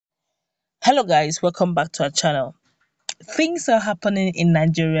Hello guys, welcome back to our channel. Things are happening in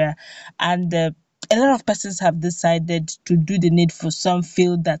Nigeria, and a lot of persons have decided to do the needful. Some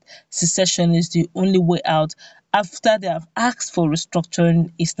feel that secession is the only way out after they have asked for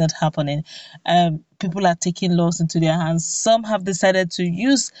restructuring is not happening. People are taking laws into their hands. Some have decided to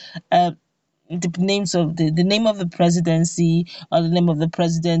use the names of the name of the presidency or the name of the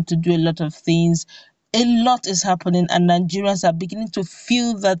president to do a lot of things. A lot is happening, and Nigerians are beginning to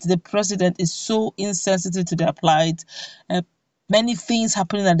feel that the president is so insensitive to their plight. Many things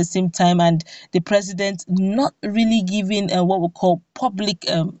happening at the same time, and the president not really giving what we call public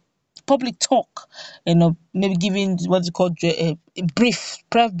talk, maybe giving what you call a press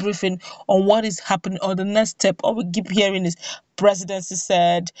briefing on what is happening or the next step. All we keep hearing is presidency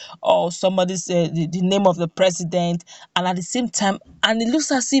said, or somebody said the name of the president, and at the same time, and it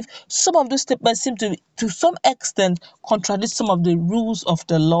looks as if some of those statements seem to some extent contradict some of the rules of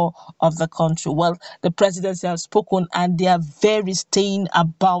the law of the country. Well, the presidency have spoken and they are very staying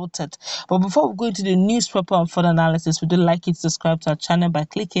about it. But before we go into the newspaper and further analysis, we do like you to subscribe to our channel by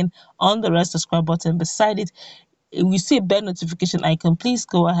clicking on the red subscribe button beside it. If you see a bell notification icon, please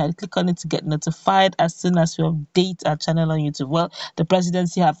go ahead, click on it to get notified as soon as we update our channel on YouTube. Well, the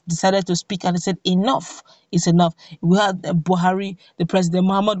presidency have decided to speak and they said enough is enough. We had Buhari, the president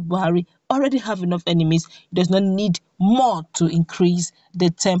Muhammad Buhari, already have enough enemies. He does not need more to increase the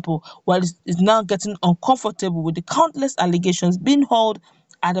tempo. While it's now getting uncomfortable with the countless allegations being hurled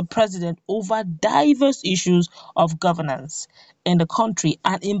at the president over diverse issues of governance in the country,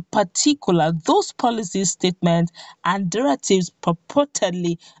 and in particular those policy statements and directives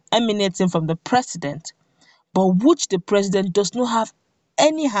purportedly emanating from the president, but which the president does not have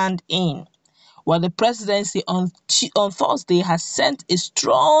any hand in. While the presidency on Thursday has sent a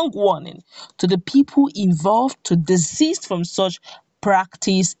strong warning to the people involved to desist from such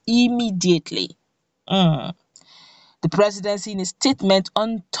practice immediately. The presidency, in a statement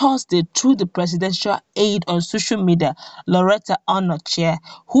on Thursday through the presidential aide on social media, Onochie,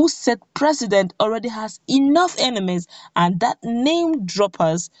 who said president already has enough enemies and that name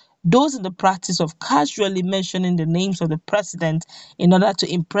droppers, those in the practice of casually mentioning the names of the president in order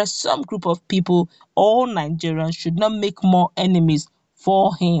to impress some group of people, all Nigerians should not make more enemies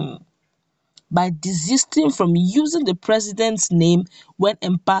for him by desisting from using the president's name when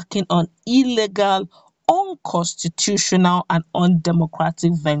embarking on illegal, unconstitutional, and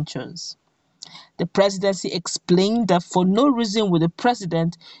undemocratic ventures. The presidency explained that for no reason would the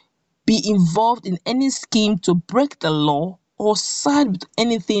president be involved in any scheme to break the law or side with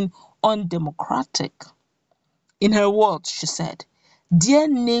anything undemocratic. In her words, she said, "Dear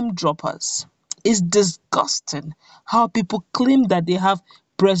name droppers, it's disgusting how people claim that they have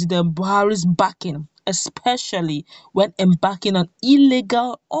President Buhari's backing, especially when embarking on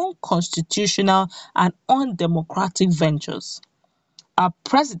illegal, unconstitutional, and undemocratic ventures. Our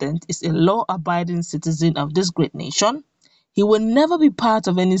president is a law-abiding citizen of this great nation. He will never be part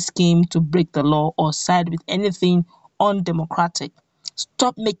of any scheme to break the law or side with anything undemocratic.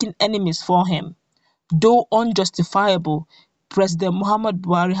 Stop making enemies for him. Though unjustifiable, President Muhammad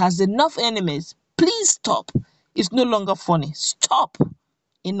Buhari has enough enemies. Please stop. It's no longer funny. Stop.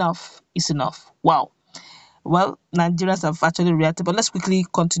 Enough is enough." Wow. Well, Nigerians have actually reacted, but let's quickly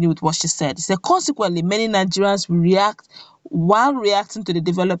continue with what she said. She said, consequently, many Nigerians will react while reacting to the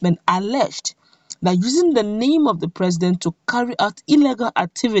development alleged that using the name of the president to carry out illegal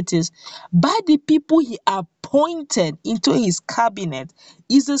activities by the people he appointed into his cabinet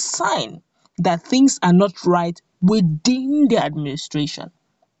is a sign that things are not right within the administration.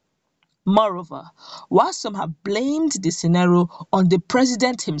 Moreover, while some have blamed the scenario on the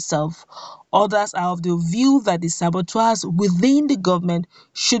president himself, others are of the view that the saboteurs within the government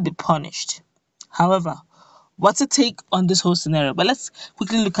should be punished. However, what's a take on this whole scenario? But let's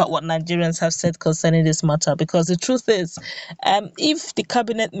quickly look at what Nigerians have said concerning this matter, because the truth is, if the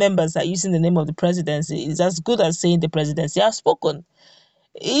cabinet members are using the name of the presidency, it's as good as saying the presidency has spoken.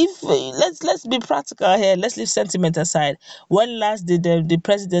 If let's be practical here, let's leave sentiment aside. When last did the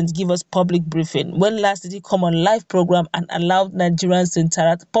president give us public briefing? When last did he come on live program and allow Nigerians to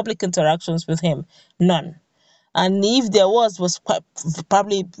interact, public interactions with him? None. And if there was quite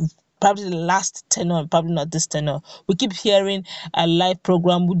probably the last tenor, probably not this tenor. We keep hearing a live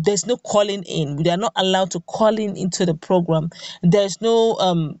program. There's no calling in. We are not allowed to call in into the program. There's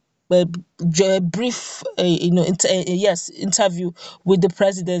no brief interview with the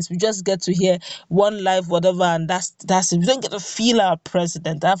president. We just get to hear one live whatever, and that's it. We don't get to feel our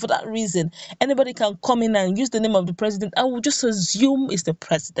president, and for that reason anybody can come in and use the name of the president and we'll just assume it's the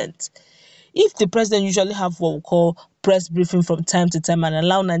president. If the president usually have what we call press briefing from time to time and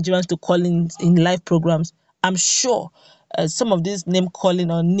allow Nigerians to call in live programs, I'm sure some of this name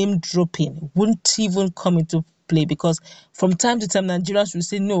calling or name dropping wouldn't even come into play, because from time to time Nigerians will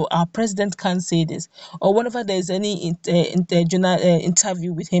say, no, our president can't say this, or whenever there is any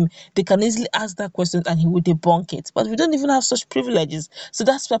interview with him, they can easily ask that question and he will debunk it. But we don't even have such privileges, so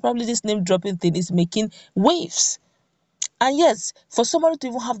that's why probably this name dropping thing is making waves. And yes, for somebody to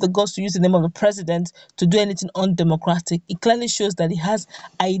even have the guts to use the name of the president to do anything undemocratic, it clearly shows that he has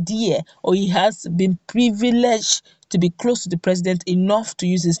idea, or he has been privileged to be close to the president enough to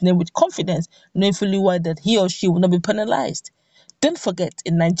use his name with confidence, knowing fully well that he or she will not be penalized. Don't forget,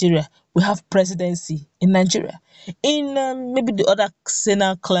 in Nigeria, we have presidency in Nigeria. In maybe the other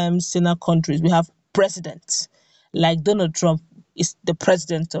sinner countries, we have presidents. Like Donald Trump is the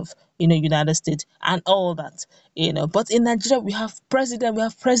president of United States and all that. But in Nigeria, we have president, we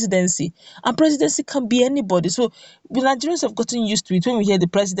have presidency, and presidency can be anybody. So the Nigerians have gotten used to it. When we hear the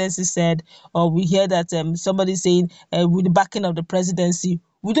presidency said, or we hear that somebody saying with the backing of the presidency,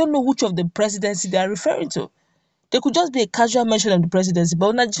 we don't know which of the presidency they are referring to. There could just be a casual mention of the presidency,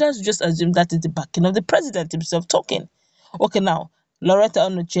 but Nigerians will just assume that is the backing of the president himself talking. Okay, now Loretta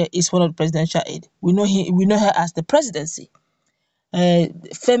Onochie is one of the presidential aide. We know her as the presidency.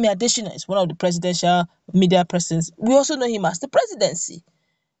 Femi Adesina is one of the presidential media persons. We also know him as the presidency.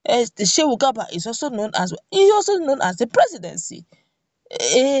 The Shehu Gaba is also known as the presidency.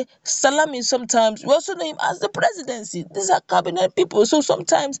 Salami, sometimes we also know him as the presidency. These are cabinet people. So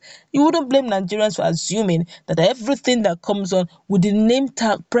sometimes you wouldn't blame Nigerians for assuming that everything that comes on with the name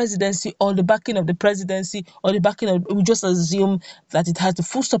tag presidency or the backing of the presidency or the backing of, we just assume that it has the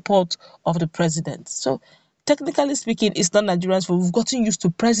full support of the president. So technically speaking, it's not Nigerians, for we've gotten used to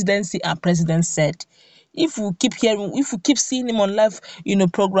presidency and president said. If we keep seeing him on live,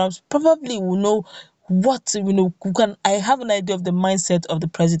 programs, probably we'll know what I have an idea of the mindset of the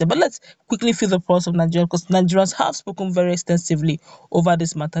president. But let's quickly feel the pulse of Nigeria, because Nigerians have spoken very extensively over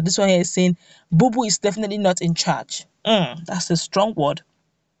this matter. This one here is saying Bubu is definitely not in charge. That's a strong word.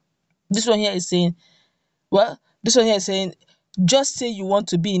 This one here is saying, just say you want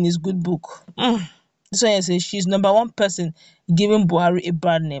to be in his good book. This one here says she's number one person giving Buhari a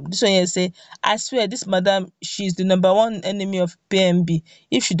bad name. This one here say, I swear this madam, she's the number one enemy of PMB.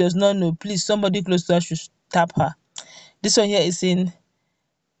 If she does not know, please somebody close to her should tap her. This one here is saying,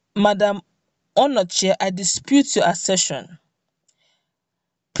 Madam Onochie, I dispute your assertion.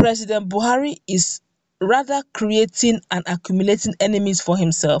 President Buhari is rather creating and accumulating enemies for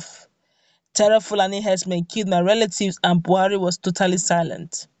himself. Terror Fulani herdsmen killed my relatives and Buhari was totally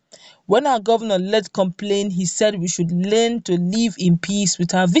silent. When our governor led complaint, he said we should learn to live in peace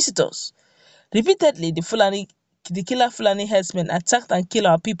with our visitors. Repeatedly, the killer Fulani herdsmen attacked and killed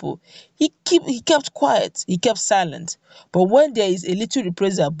our people. He kept quiet, he kept silent. But when there is a little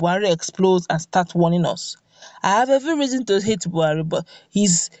reprisal, Buhari explodes and starts warning us. I have every reason to hate Buhari, but he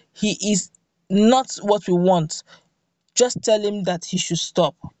is not what we want. Just tell him that he should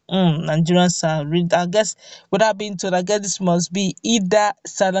stop. Nigerians are really, I guess, without being told, I guess this must be either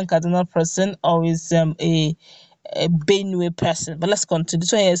Southern Kaduna person or is a Benue person. But let's continue.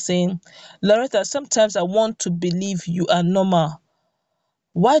 This one here is saying, Loretta, sometimes I want to believe you are normal.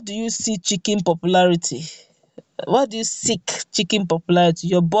 Why do you see chicken popularity? Why do you seek chicken popularity?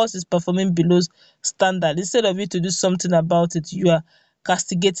 Your boss is performing below standard. Instead of you to do something about it, you are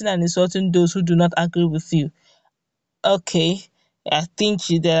castigating and insulting those who do not agree with you. Okay, I think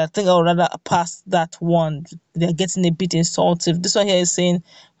I would rather pass that one. They're getting a bit insultive. This one here is saying,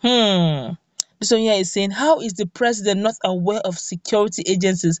 This one here is saying, how is the president not aware of security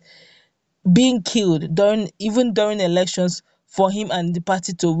agencies being killed during elections for him and the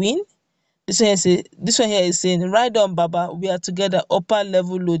party to win? This one here is saying, right on, Baba, we are together, upper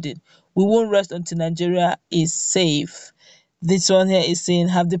level loading. We won't rest until Nigeria is safe. This one here is saying,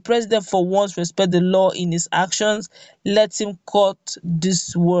 have the president for once respect the law in his actions? Let him cut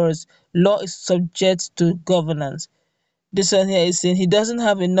these words. Law is subject to governance. This one here is saying, he doesn't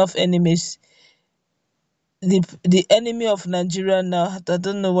have enough enemies. The enemy of Nigeria now. I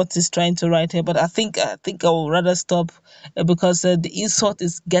don't know what he's trying to write here, but I think I will rather stop because the insult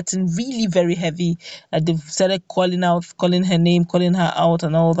is getting really very heavy. They've started calling her name, calling her out,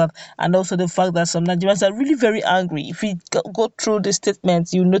 and all that, and also the fact that some Nigerians are really very angry. If you go through the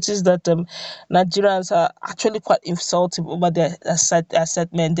statements, you notice that Nigerians are actually quite insulting over their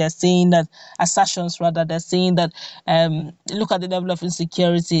assessment. They're saying that assertions rather. They're saying that look at the level of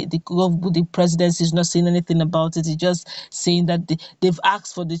insecurity. The presidency is not saying anything about it. He's just saying that they've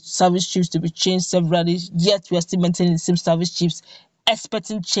asked for the service chiefs to be changed severally, yet we are still maintaining the same service chiefs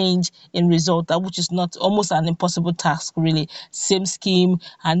expecting change in result, which is not almost an impossible task, really. Same scheme,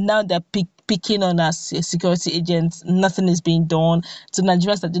 and now they're picking on us security agents. Nothing is being done. So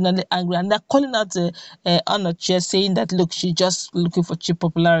Nigerians are generally angry, and they're calling out Onochie, saying that look, she's just looking for cheap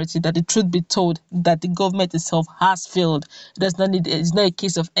popularity. That the truth be told, that the government itself has failed. It's not a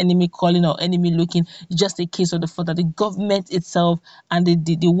case of enemy calling or enemy looking. It's just a case of the fact that the government itself and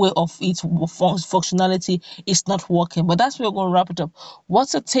the way of its functionality is not working. But that's where we're going to wrap it up.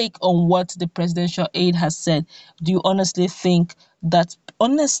 What's your take on what the presidential aide has said? Do you honestly think that,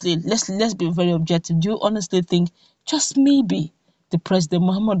 honestly, let's be very objective, do you honestly think just maybe the President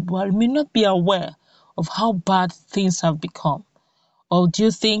Muhammad Buhari may not be aware of how bad things have become? Or do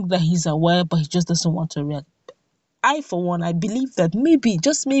you think that he's aware but he just doesn't want to react? I, for one, I believe that maybe,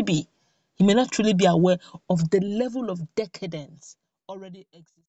 just maybe, he may not truly be aware of the level of decadence already exists.